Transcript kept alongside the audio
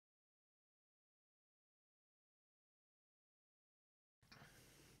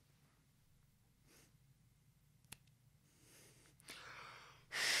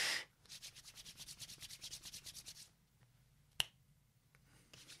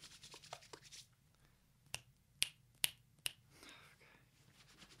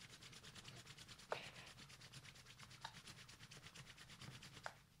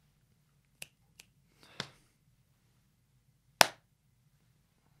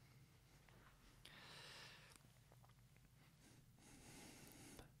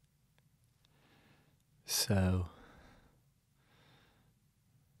So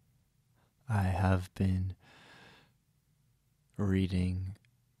I have been reading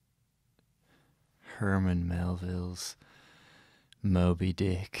Herman Melville's Moby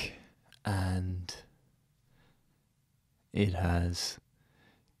Dick, and it has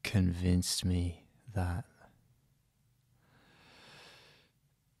convinced me that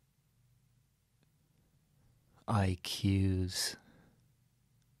IQs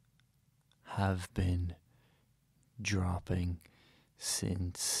have been dropping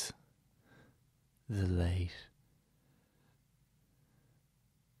since the late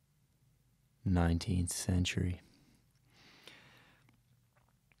 19th century.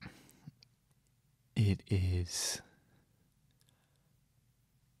 It is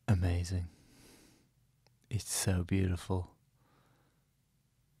amazing. It's so beautiful.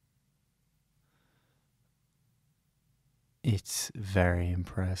 It's very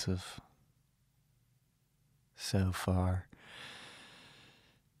impressive so far.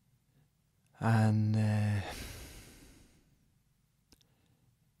 And there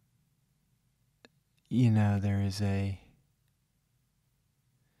is a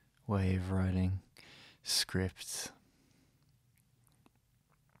way of writing scripts,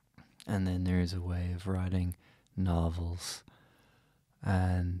 and then there is a way of writing novels,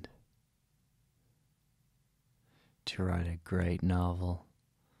 and to write a great novel,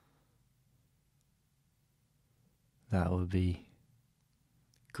 that would be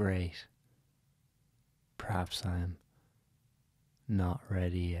great. Perhaps I'm not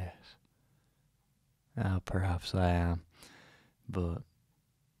ready yet. Perhaps I am, but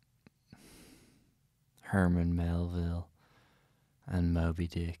Herman Melville and Moby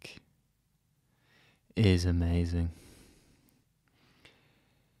Dick is amazing.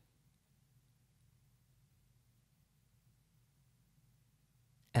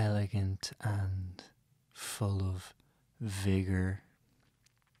 Elegant and full of vigor.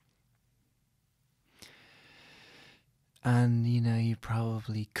 And you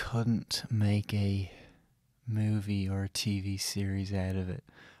probably couldn't make a movie or a TV series out of it.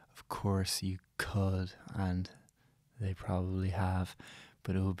 Of course you could, and they probably have,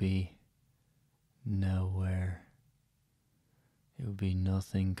 but it would be nowhere. It would be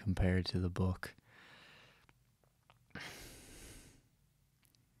nothing compared to the book.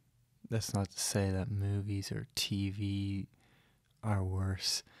 That's not to say that movies or TV are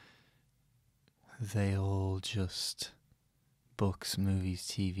worse. They all just, books, movies,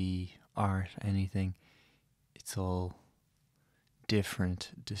 TV, art, anything, it's all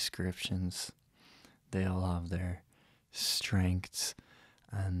different descriptions. They all have their strengths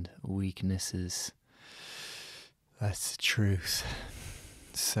and weaknesses. That's the truth.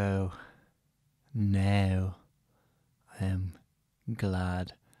 So now I am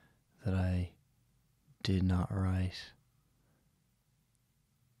glad that I did not write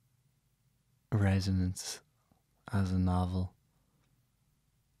Resonance as a novel.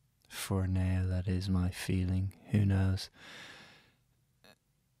 For now, that is my feeling. Who knows?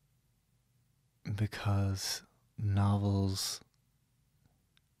 Because novels,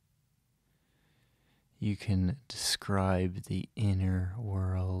 you can describe the inner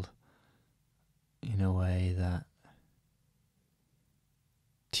world in a way that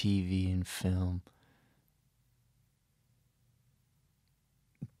TV and film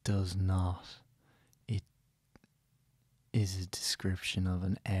does not. It is a description of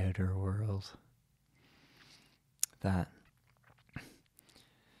an outer world that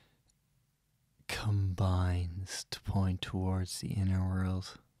combines to point towards the inner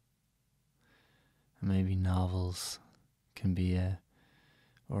world. And maybe novels can be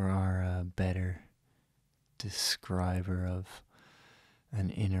are a better describer of an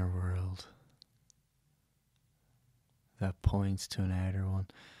inner world that points to an outer one.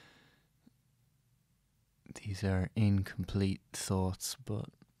 These are incomplete thoughts, but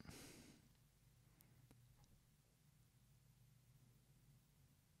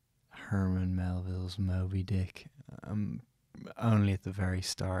Herman Melville's Moby Dick, I'm only at the very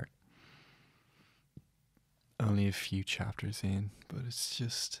start, only a few chapters in, but it's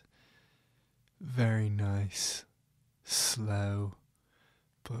just very nice, slow,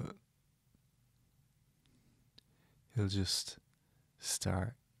 but he'll just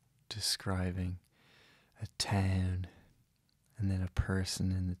start describing a town and then a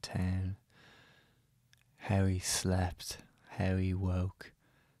person in the town, how he slept, how he woke,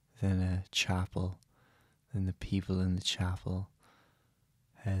 then a chapel, then the people in the chapel,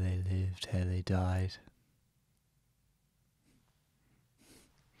 how they lived, how they died.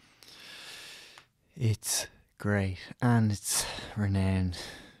 It's great, and it's renowned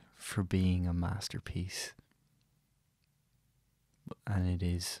for being a masterpiece. And it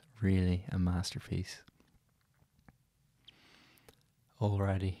is really a masterpiece.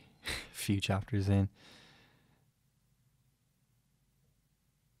 Already, a few chapters in,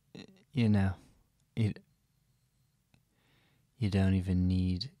 you know, you don't even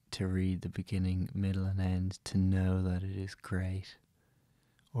need to read the beginning, middle, and end to know that it is great.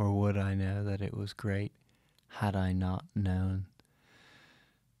 Or would I know that it was great had I not known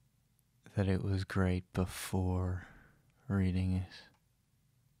that it was great before reading it?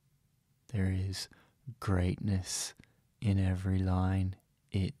 There is greatness in every line,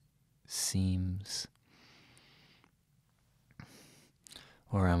 it seems.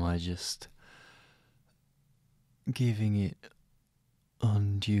 Or am I just giving it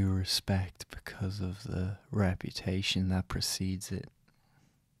undue respect because of the reputation that precedes it?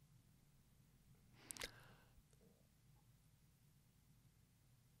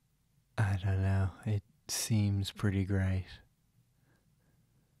 I don't know, it seems pretty great.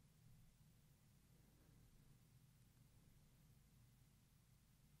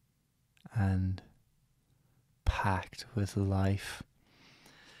 And packed with life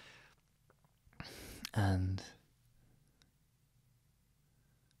and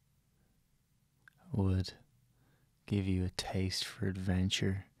would give you a taste for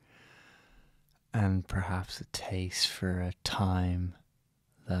adventure and perhaps a taste for a time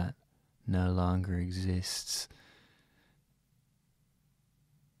that no longer exists.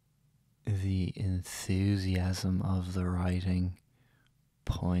 The enthusiasm of the writing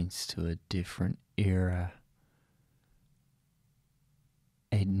points to a different era,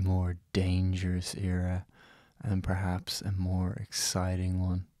 a more dangerous era, and perhaps a more exciting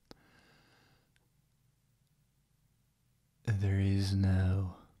one. There is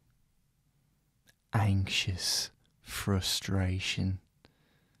no anxious frustration.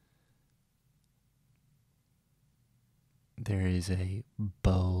 There is a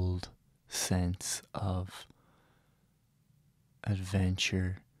bold sense of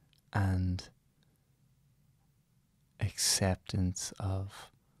adventure and acceptance of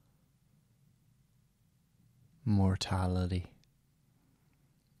mortality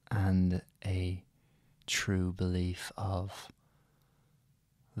and a true belief of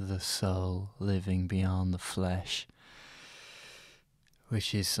the soul living beyond the flesh,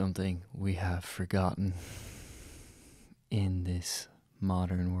 which is something we have forgotten in this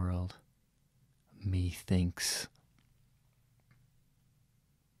modern world, methinks.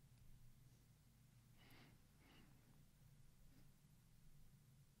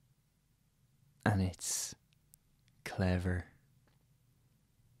 And it's clever.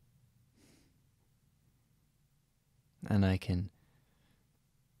 And I can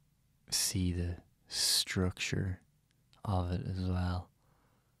see the structure of it as well.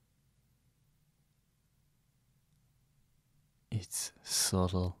 It's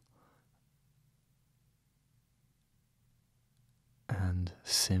subtle and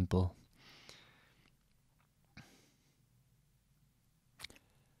simple.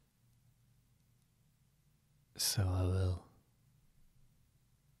 So I will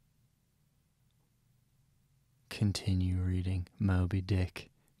continue reading Moby Dick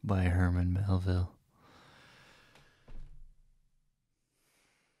by Herman Melville.